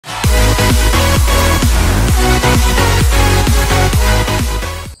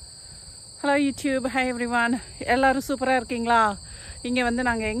YouTube. Hi everyone. எல்லாரும் சூப்பரா இருக்கீங்களா? இங்க வந்து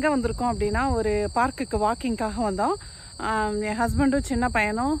நாங்க எங்க வந்திருக்கோம் அப்படினா ஒரு பார்க்குக்கு வாக்கிங்காக வந்தோம். என் ஹஸ்பண்டும் சின்ன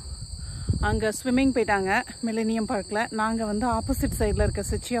பையனும் அங்க ஸ்விமிங் போயிட்டாங்க Millennium பார்க்ல. நாங்க வந்து ஆப்போசிட் சைடுல இருக்க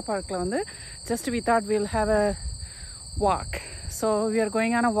Sechia பார்க்ல வந்து just we thought we'll have a walk. So we are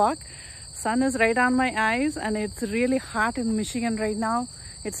going on a walk. Sun is right on my eyes and it's really hot in Michigan right now.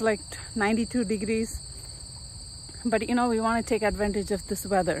 It's like 92 degrees. But you know, we want to take advantage of this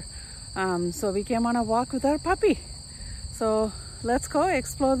weather. So we came on a walk with our puppy. So let's go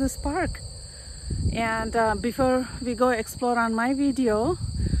explore this park. And before we go explore on my video,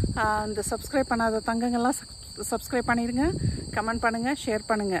 the subscribe பண்ணாத தங்கங்கள்லாம் subscribe பண்ணிடுங்க, comment பண்ணுங்க, share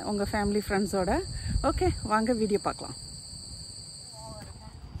பண்ணுங்க உங்க family ஃப்ரெண்ட்ஸோட. Okay, வாங்க video பார்க்கலாம்.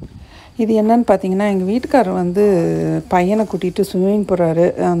 இது என்னன்னு பார்த்தீங்கன்னா, எங்கள் வீட்டுக்காரர் வந்து பையனை கூட்டிகிட்டு ஸ்விம்மிங் போகிறாரு.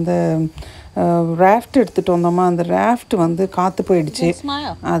 அந்த ராஃப்ட் எடுத்துகிட்டு வந்தோமா, அந்த ராஃப்ட் வந்து காற்று போயிடுச்சு.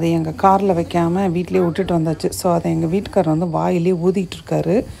 அதை எங்கள் காரில் வைக்காமல் வீட்டிலே விட்டுட்டு வந்தாச்சு. ஸோ அதை எங்கள் வீட்டுக்காரர் வந்து வாயிலே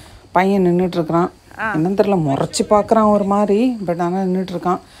ஊதிட்டுருக்காரு. பையன் நின்றுட்டுருக்குறான். என்னன்னு தெரியல, முறைச்சி பார்க்குறான் ஒரு மாதிரி. பட் ஆனால்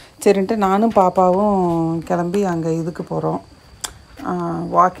நின்றுட்டுருக்கான். சரின்ட்டு நானும் பாப்பாவும் கிளம்பி அங்கே இதுக்கு போகிறோம்,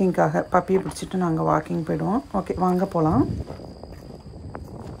 வாக்கிங்காக. பப்பியை பிடிச்சிட்டு நாங்கள் வாக்கிங் போயிடுவோம். ஓகே, வாங்க போகலாம்.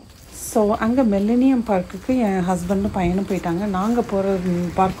 ஸோ அங்கே Millennium பார்க்குக்கு என் ஹஸ்பண்டும் பையனும் போயிட்டாங்க. நாங்கள் போகிற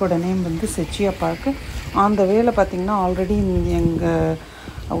பார்க்கோட நேம் வந்து Sechia பார்க்கு. அந்த வேலை பார்த்திங்கன்னா ஆல்ரெடி எங்கள்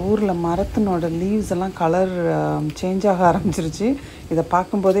ஊரில் மரத்தினோட லீவ்ஸ் எல்லாம் கலர் சேஞ்ச் ஆக ஆரம்பிச்சிருச்சு. இதை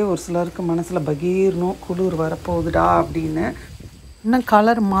பார்க்கும்போதே ஒரு சிலருக்கு மனசில் பகீர்னும், குளிர் வரப்போகுதுடா அப்படின்னு. இன்னும்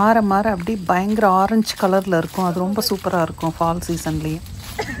கலர் மாற மாற அப்படி பயங்கர ஆரஞ்சு கலரில் இருக்கும். அது ரொம்ப சூப்பராக இருக்கும் ஃபால் சீசன்லேயே.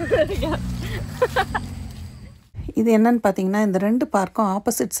 இது என்னன்னு பார்த்தீங்கன்னா, இந்த ரெண்டு பார்க்கும்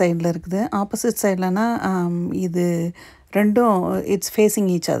ஆப்போசிட் சைடில் இருக்குது. ஆப்போசிட் சைட்லனா இது ரெண்டும் இட்ஸ் ஃபேஸிங்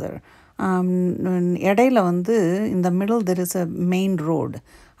ஈச் அதர். இடையில வந்து இந்த middle there is a main road.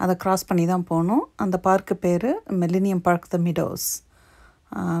 அதை க்ராஸ் பண்ணி தான் போகணும். அந்த பார்க்கு பேர் Millennium பார்க் த Meadows.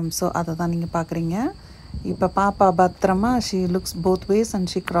 ஸோ அதை தான் நீங்கள் பார்க்குறீங்க. இப்போ பாப்பா பத்திரமா she looks both ways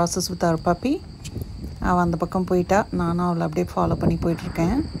and she crosses with our puppy. அவள் அந்த பக்கம் போயிட்டா, நானும் அவளை அப்படியே ஃபாலோ பண்ணி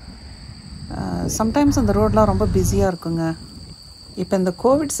போயிட்டுருக்கேன். சம்டைம்ஸ் அந்த ரோடெலாம் ரொம்ப பிஸியாக இருக்குங்க. இப்போ இந்த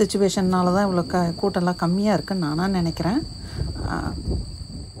கோவிட் சுச்சுவேஷன்னால தான் இவ்வளோ கூட்டம்லாம் கம்மியாக இருக்குன்னு நானாக நினைக்கிறேன்.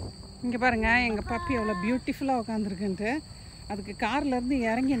 இங்கே பாருங்கள், எங்கள் பப்பி அவ்வளோ பியூட்டிஃபுல்லாக உட்காந்துருக்குன்ட்டு. அதுக்கு கார்லேருந்து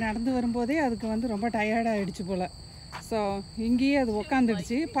இறங்கி நடந்து வரும்போதே அதுக்கு வந்து ரொம்ப டயர்டாகிடுச்சு போல். ஸோ இங்கேயே அது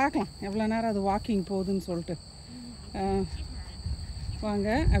உக்காந்துடுச்சு. பார்க்கலாம் எவ்வளோ நேரம் அது வாக்கிங் போகுதுன்னு சொல்லிட்டு. வாங்க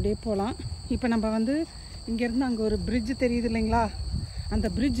அப்படியே போகலாம். இப்போ நம்ம வந்து இங்கேருந்து அங்கே ஒரு பிரிட்ஜு தெரியுது இல்லைங்களா, அந்த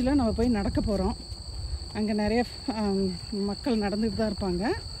பிரிட்ஜில் நம்ம போய் நடக்க போகிறோம். அங்கே நிறைய மக்கள் நடந்துட்டு தான் இருப்பாங்க.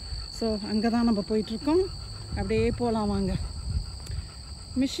 ஸோ அங்கே தான் நம்ம போயிட்டுருக்கோம். அப்படியே போகலாம் வாங்க.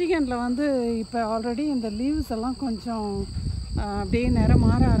 மிஷிகனில் வந்து இப்போ ஆல்ரெடி இந்த லீவ்ஸ் எல்லாம் கொஞ்சம் அப்படியே நிறம்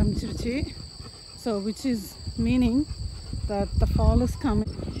மாற ஆரம்பிச்சிருச்சு. So which is meaning that the fall is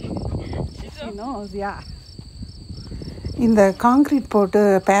coming. இந்த காங்க்ரீட் போட்டு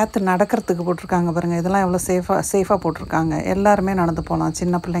பேத்து நடக்கிறதுக்கு போட்டிருக்காங்க பாருங்கள். இதெல்லாம் எவ்வளோ சேஃபாக போட்டிருக்காங்க. எல்லாருமே நடந்து போகலாம்.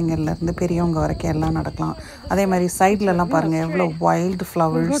 சின்ன பிள்ளைங்கள்லேருந்து பெரியவங்க வரைக்கும் எல்லாம் நடக்கலாம். அதே மாதிரி சைட்லலாம் பாருங்கள் எவ்வளோ wild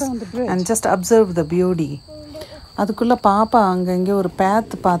flowers and just observe the beauty. அதுக்குள்ளே பாப்பா அங்கே இங்கே ஒரு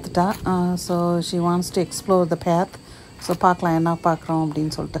பேத் பார்த்துட்டா. So she wants to explore the பேத். So பார்க்கலாம் என்ன பார்க்குறோம்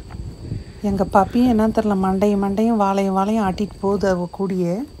அப்படின்னு சொல்லிட்டு. எங்கள் பப்பியும் என்னன்னு தெரில, மண்டையும் வாழையும் ஆட்டிகிட்டு போகுது அவ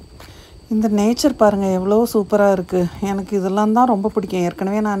கூடியே. இந்த நேச்சர் பாருங்கள் எவ்வளோ சூப்பராக இருக்குது. எனக்கு இதெல்லாம் தான் ரொம்ப பிடிக்கும்.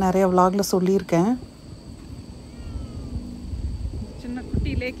 ஏற்கனவே நான் நிறைய vlogல சொல்லியிருக்கேன். சின்ன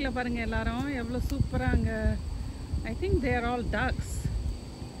குட்டி லேக்கில் பாருங்கள் எல்லாரும் எவ்வளோ சூப்பராக. அங்கே I think they are all Tux.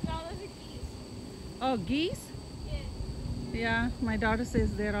 Oh, geese? Yeah, my daughter says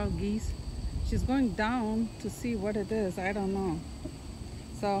they're all geese. She's going down to see what it is. I don't know.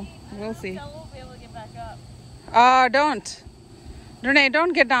 So, we'll see. I won't be able to get back up. Don't. Renee,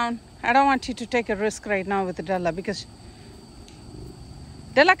 don't get down. I don't want you to take a risk right now with Della because...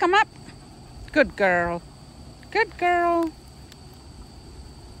 Della, come up. Good girl. Good girl.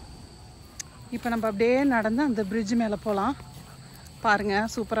 இப்போ நம்ம அப்படியே நடந்து அந்த bridge மேலே போகலாம். பாருங்கள்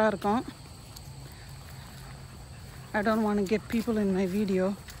சூப்பராக இருக்கும். I don't want to get people in my video.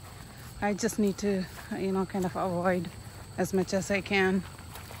 I just need to, kind of avoid as much as I can.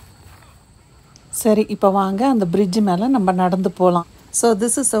 சரி, இப்போ வாங்க அந்த பிரிட்ஜ் மேலே நம்ம நடந்து போகலாம். So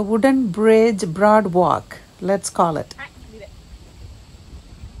this is a wooden bridge broad walk, let's call it.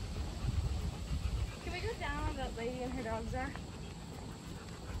 Can we go down where that lady and her dogs are?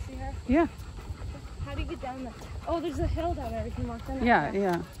 See her? Yeah. How do you get down there? Oh, there's a hill down there. We can walk down.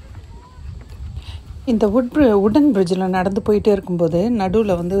 Yeah. இந்த உடன் பிரிட்ஜில் நடந்து போயிட்டே இருக்கும்போது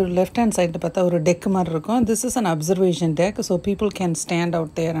நடுவில் வந்து left hand சைடில் பார்த்தா ஒரு டெக் மாதிரி இருக்கும். This is an observation tech. So people can stand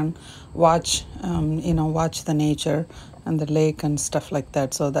out there and watch watch the nature and the lakh and stuff like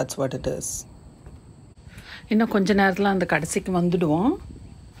that. So that's what it is. இன்னும் கொஞ்ச நேரத்தில் அந்த கடைசிக்கு வந்துடுவோம்.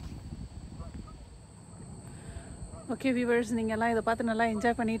 ஓகே வியூவர்ஸ், நீங்கள்லாம் இதை பார்த்து நல்லா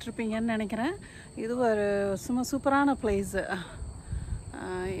என்ஜாய் பண்ணிகிட்ருப்பீங்கன்னு நினைக்கிறேன். இது ஒரு சூப்பரான place.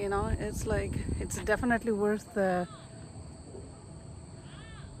 It's like, it's definitely worth the,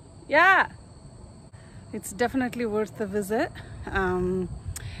 it's definitely worth the visit.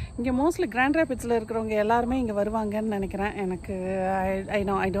 இங்கே மோஸ்ட்லி கிராண்ட் ராபிட்ஸில் இருக்கிறவங்க எல்லாருமே இங்கே வருவாங்கன்னு நினைக்கிறேன். எனக்கு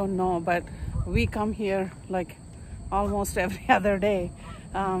I don't know, but we come here like almost every other day.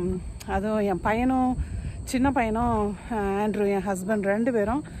 அதுவும் என் பையனும் சின்ன பையனும் ஆண்ட்ரூ என் ஹஸ்பண்ட் 2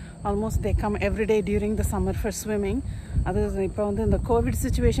 பேரும் almost they come every day during the summer for swimming. அது இப்போ வந்து இந்த கோவிட்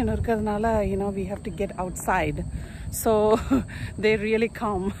சிச்சுவேஷன் இருக்கிறதுனால we have to get outside, so they really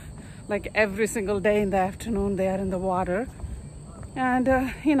come like every single day in the afternoon. They are in the water, and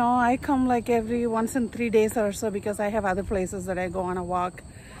I come like every once in 3 days or so because I have other places that I go on a walk,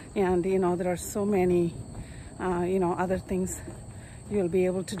 and there are so many other things you'll be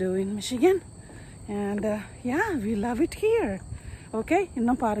able to do in Michigan, and we love it here. Okay,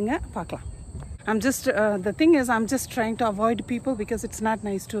 இன்னும் பாருங்க பார்க்கலாம். The thing is, I'm just trying to avoid people because it's not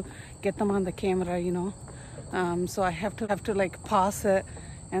nice to get them on the camera, so I have to like pause it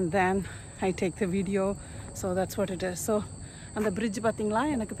and then I take the video. So that's what it is. So on the bridge pathingla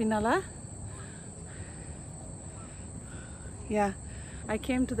enakku pinnala, I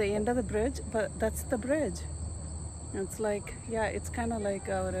came to the end of the bridge, but that's the bridge. It's like, it's kind of like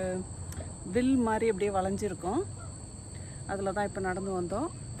our will mari அப்படியே வளைஞ்சிருக்கும். அதில் தான் இப்போ நடந்து வந்தோம்.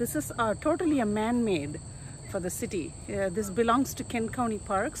 This is totally a man-made for the city. This belongs to Kent County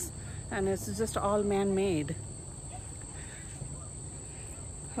Parks, and it's just all man-made.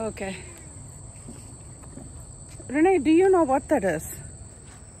 Okay. Renee, do you know what that is?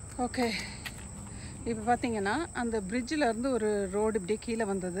 Okay. இப்போ பார்த்தீங்கன்னா அந்த பிரிட்ஜில் இருந்து ஒரு ரோடு இப்படியே கீழே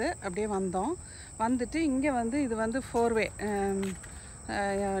வந்தது. அப்படியே வந்தோம். வந்துட்டு இங்கே வந்து இது வந்து 4-way.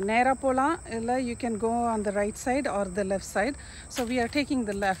 நேராக போகலாம், இல்லை you can go on the right side or the left side. So we are taking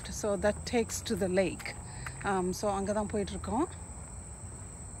the left, so that takes to the lake. So அங்கே தான் போயிட்டுருக்கோம்.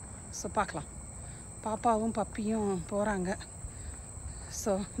 ஸோ பார்க்கலாம். பாப்பாவும் பப்பியும் போகிறாங்க.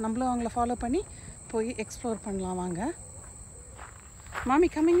 ஸோ நம்மளும் அவங்கள ஃபாலோ பண்ணி போய் எக்ஸ்ப்ளோர் பண்ணலாம் வாங்க. மாமி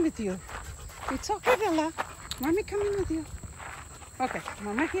coming with you. It's okay டல்லா. மாமி கம்மிங் வித் யூ. ஓகே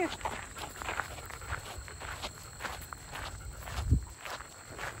மாமா ஹியர்.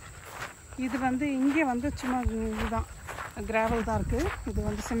 இது வந்து இங்கே வந்து சும்மா இதுதான் கிராவல் தான் இருக்குது. இது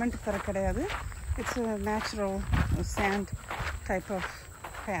வந்து சிமெண்ட் தர கிடையாது. It's natural sand type of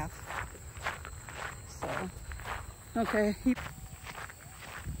பேத். So okay,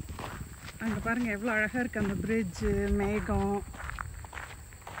 அங்கே பாருங்கள் எவ்வளோ அழகாக இருக்குது அந்த பிரிட்ஜு, மேகம்,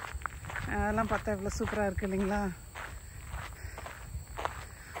 அதெல்லாம் பார்த்தா எவ்வளோ சூப்பராக இருக்குது இல்லைங்களா?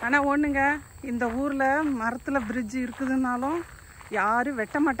 ஆனால் ஒன்றுங்க, இந்த ஊரில் மரத்தில் பிரிட்ஜு இருக்குதுன்னாலும் யாரும்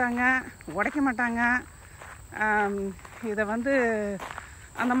வெட்ட மாட்டாங்க, உடைக்க மாட்டாங்க. இதை வந்து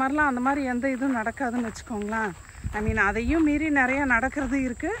அந்த மாதிரி எந்த இதுவும் நடக்காதுன்னு வச்சுக்கோங்களேன். அதையும் மீறி நிறையா நடக்கிறது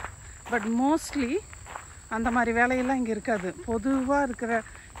இருக்குது. பட் மோஸ்ட்லி அந்த மாதிரி வேலையெல்லாம் இங்கே இருக்காது. பொதுவாக இருக்கிற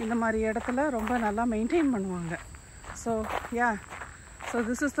இந்த மாதிரி இடத்துல ரொம்ப நல்லா மெயின்டைன் பண்ணுவாங்க. So so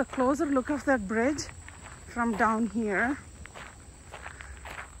this is the closer look of that bridge from down here.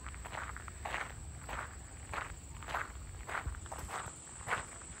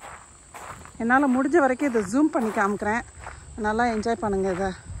 என்னால் முடிஞ்ச வரைக்கும் இதை ஜூம் பண்ணி காமிக்கிறேன். நல்லா என்ஜாய் பண்ணுங்கள் இதை.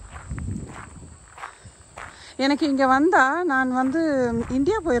 எனக்கு இங்கே வந்தால், நான் வந்து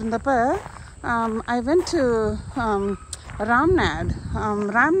இந்தியா போயிருந்தப்போ ஐ வென்ட் டு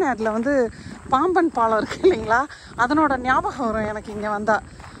ராம்நாடில் வந்து பாம்பன் பாலம் இருக்குது இல்லைங்களா, அதனோட ஞாபகம் வரும் எனக்கு இங்கே வந்தால்.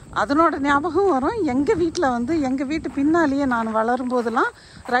 அதனோட ஞாபகம் வரும். எங்கள் வீட்டில் வந்து எங்கள் வீட்டு பின்னாலேயே நான் வளரும்போதெல்லாம்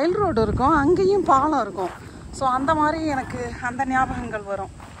ரயில் ரோடு இருக்கும், அங்கேயும் பாலம் இருக்கும். ஸோ அந்த மாதிரி எனக்கு அந்த ஞாபகங்கள்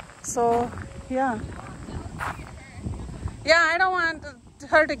வரும். So yeah, I don't want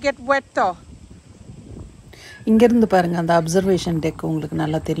her to get wet though. இங்க இருந்து பாருங்க அந்த அப்சர்வேஷன் டெக் உங்களுக்கு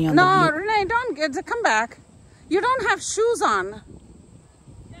நல்லா தெரியும். No, Renee, don't get to come back. You don't have shoes on.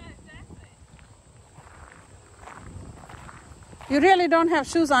 Yeah, exactly. You really don't have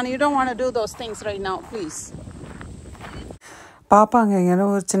shoes on. You don't want to do those things right now, please. பாப்பாங்க எங்கேயோ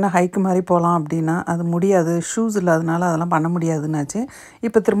ஒரு சின்ன haiku மாதிரி போகலாம் அப்படின்னா அது முடியாது, shoes இல்லாதனால அதெல்லாம் பண்ண முடியாதுன்னாச்சு.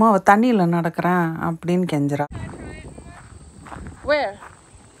 இப்போ திரும்ப அவள் தண்ணியில் நடக்கிறேன் அப்படின்னு கெஞ்சுறா. Where?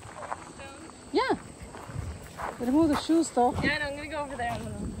 Yeah. Remove the shoes though. Yeah, no, I'm going to go over there.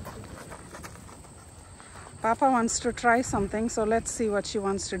 Papa wants to try something, so let's see what she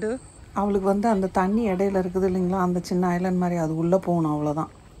wants to do. அவளுக்கு வந்து அந்த தண்ணி இடையில இருக்குது இல்லைங்களா, அந்த சின்ன ஐலண்ட் மாதிரி, அது உள்ளே போகணும்,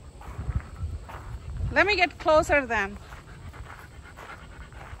 அவ்வளோதான். Let me get closer then.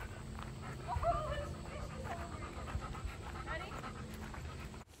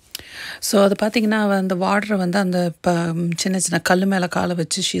 So அது பார்த்திங்கன்னா அவள் அந்த வாட்டரை வந்து அந்த சின்ன சின்ன கல் மேலே காலை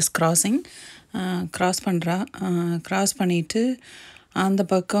வச்சு ஷீஸ் க்ராஸ் பண்ணுறா. க்ராஸ் பண்ணிவிட்டு அந்த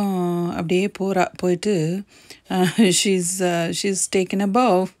பக்கம் அப்படியே போயிட்டு she's taken a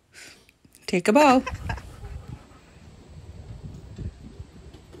bow. Take a bow.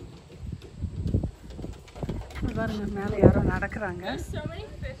 பாருங்க மேலே யாரோ நடக்கிறாங்க. So many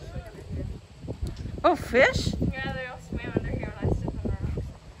fish. Oh, fish? Yeah, they all swam under here when I stepped on the rocks.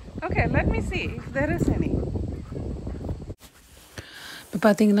 Okay, let me see if there is any. இப்போ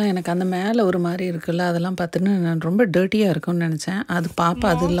பார்த்தீங்கன்னா எனக்கு அந்த மேலே ஒரு மாதிரி இருக்குல்ல, அதெல்லாம் பார்த்துன்னு நான் ரொம்ப டர்ட்டியாக இருக்கும்னு நினச்சேன். அது பாப்பா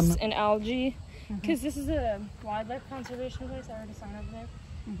அது இல்லாமல் and algae, because this is a wildlife conservation place. I already signed up there.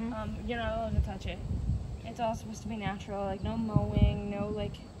 You're not allowed to touch it. It's all supposed to be natural, like no mowing, no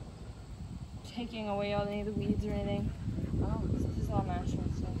like taking away all any of the weeds or anything. Oh, this is all natural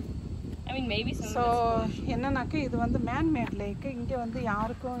stuff. I mean, maybe some so of it's என்னன்னாக்க இது வந்து man-made லேக்கு. இங்கே வந்து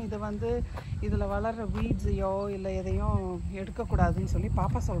யாருக்கும் இது வந்து இதில் வளர்கிற வீட்ஸையோ இல்லை எதையும் எடுக்கக்கூடாதுன்னு சொல்லி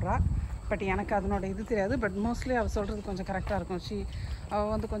பாப்பா சொல்கிறா. பட் எனக்கு அதனோட இது தெரியாது. பட் மோஸ்ட்லி அவள் சொல்கிறது கொஞ்சம் கரெக்டாக இருக்கும்.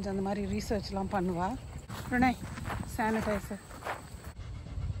 அவள் வந்து கொஞ்சம் அந்த மாதிரி ரீசர்ச்லாம் பண்ணுவாள். Renee, sanitizer.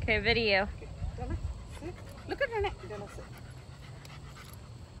 Okay, video. Look at Renee.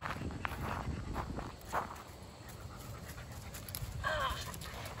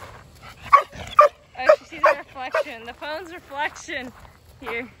 Oh, she sees a reflection. The phone's reflection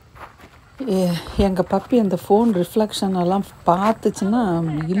here. எங்கள் பப்பி அந்த ஃபோன் ரிஃப்ளெக்ஷன் எல்லாம் பார்த்துச்சுன்னா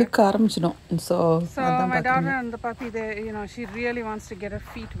இழுக்க ஆரம்பிச்சிடும். So my daughter and the puppy, they, you know, she really wants to get her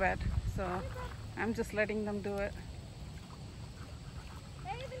feet wet. So I'm just letting them do it.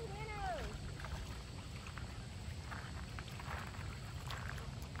 Hey, the Meadows.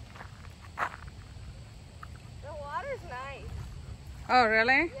 The water's nice. Oh,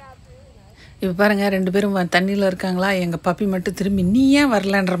 really? Yeah, it's really nice. இப்போ பாருங்க, ரெண்டு பேரும் தண்ணியில் இருக்காங்களா. எங்கள் puppy மட்டும் திரும்பி நீ ஏன்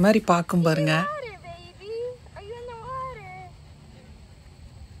வரலன்ற மாதிரி பார்க்கும் பாருங்க. Water, baby. Are you in the water?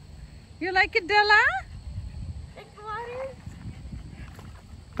 You like it, Della? Like the water?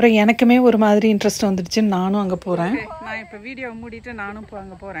 அப்புறம் எனக்குமே ஒரு மாதிரி இன்ட்ரெஸ்ட் வந்துடுச்சு. நானும் அங்கே போகிறேன். நான் இப்போ வீடியோ மூடிட்டு நானும்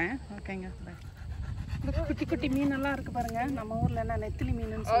அங்கே போகிறேன். ஓகேங்க. குட்டி குட்டி மீனெல்லாம் இருக்குது பாருங்க. நம்ம ஊரில் என்ன நெத்திலி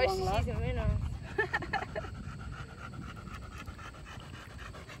மீனுன்னு சொல்லுவாங்களா? She's a Meadows.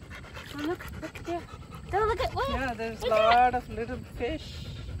 Oh, look there. Don't look at what? Yeah, there's a lot of little fish.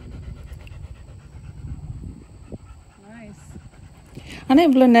 Nice. ஆனால்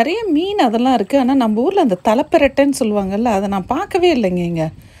இவ்வளோ நிறைய மீன் அதெல்லாம் இருக்குது. ஆனால் நம்ம ஊரில் அந்த தலைப்பெரட்டைன்னு சொல்லுவாங்கல்ல, அதை நான் பார்க்கவே இல்லைங்க. இங்கே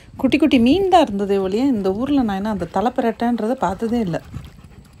குட்டி குட்டி மீன் தான் இருந்ததே ஒழிய இந்த ஊரில் நான் என்ன அந்த தலைப்பெரட்டைன்றதை பார்த்ததே இல்லை.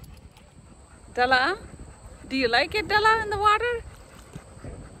 Della, do you like it, Della, in the water?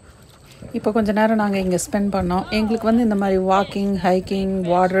 இப்போ கொஞ்ச நேரம் நாங்கள் இங்கே ஸ்பெண்ட் பண்ணோம். எங்களுக்கு வந்து இந்த மாதிரி walking, hiking,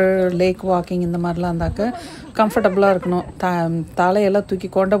 water, lakh walking இந்த மாதிரிலாம் இருந்தாக்க கம்ஃபர்டபுளாக இருக்கணும். தலையெல்லாம் தூக்கி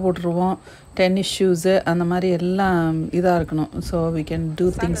கொண்டை போட்டுருவோம். டென்னிஸ் ஷூஸு அந்த மாதிரி எல்லாம் இதாக இருக்கணும். So we can do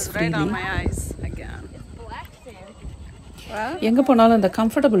things freely. எங்கே போனாலும் இந்த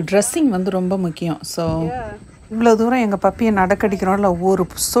கம்ஃபர்டபுள் ட்ரெஸ்ஸிங் வந்து ரொம்ப முக்கியம். ஸோ இவ்வளோ தூரம் எங்கள் பப்பியை நடக்கடிக்கிறோம்ல, ஒரு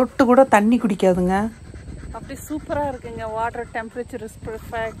சொட்டு கூட தண்ணி குடிக்காதுங்க. அப்படி சூப்பராக இருக்குங்க. Water temperature is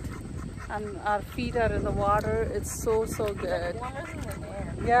perfect and our feet are in the water. It's so good.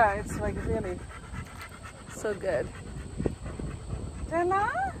 Yeah, it's like really so good. Della,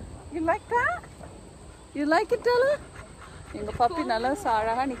 you like that? You like it, Della? எங்க பப்பி நல்லா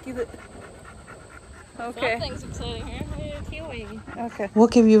அழகா நிக்குது. Okay. Something's exciting here. Okay.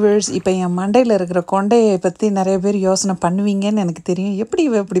 Okay viewers, இப்போ என் மண்டையில் இருக்கிற கொண்டையை பற்றி நிறைய பேர் யோசனை பண்ணுவீங்கன்னு எனக்கு தெரியும். எப்படி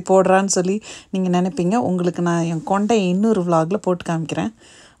இப்படி போடுறான்னு சொல்லி நீங்கள் நினைப்பீங்க. உங்களுக்கு நான் என் கொண்டையை இன்னொரு vlogல போட்டு காமிக்கிறேன்.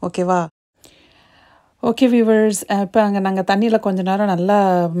 ஓகேவா? ஓகே வியூவர்ஸ், இப்போ அங்கே நாங்கள் தண்ணியில் கொஞ்ச நேரம் நல்லா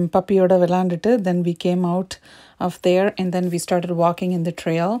பப்பியோட விளாண்டுட்டு then we came out of there and then we started walking in the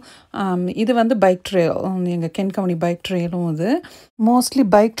trail. இது வந்து பைக் ட்ரெயில், எங்கள் கென்கவுனி பைக் ட்ரெயிலும் இது. மோஸ்ட்லி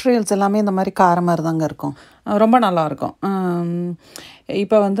பைக் ட்ரெயில்ஸ் எல்லாமே இந்த மாதிரி கார மாதிரி தாங்க இருக்கும். ரொம்ப நல்லாயிருக்கும்.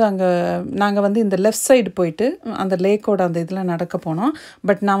 இப்போ வந்து அங்கே நாங்கள் வந்து இந்த லெஃப்ட் சைடு போயிட்டு அந்த லேக்கோட அந்த இதில் நடக்க போனோம்.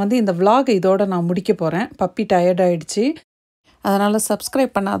 பட் நான் வந்து இந்த vlog இதோட நான் முடிக்க போகிறேன். பப்பி டயர்ட் ஆகிடுச்சு. அதனால்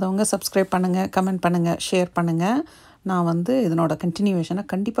சப்ஸ்கிரைப் பண்ணாதவங்க சப்ஸ்கிரைப் பண்ணுங்கள், கமெண்ட் பண்ணுங்கள், ஷேர் பண்ணுங்கள். நான் வந்து இதனோட கண்டினியூவேஷனை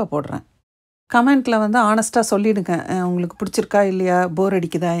கண்டிப்பாக போடுறேன். கமெண்ட்டில் வந்து ஆனஸ்ட்டாக சொல்லிவிடுங்க, உங்களுக்கு பிடிச்சிருக்கா இல்லையா, போர்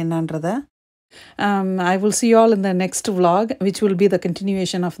அடிக்குதா என்னன்றதை. I will see you all in the next vlog, which will be the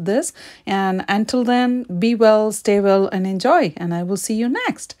continuation of this. And until then, be well, stay well and enjoy. And I will see you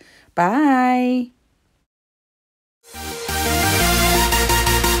next. Bye. Bye.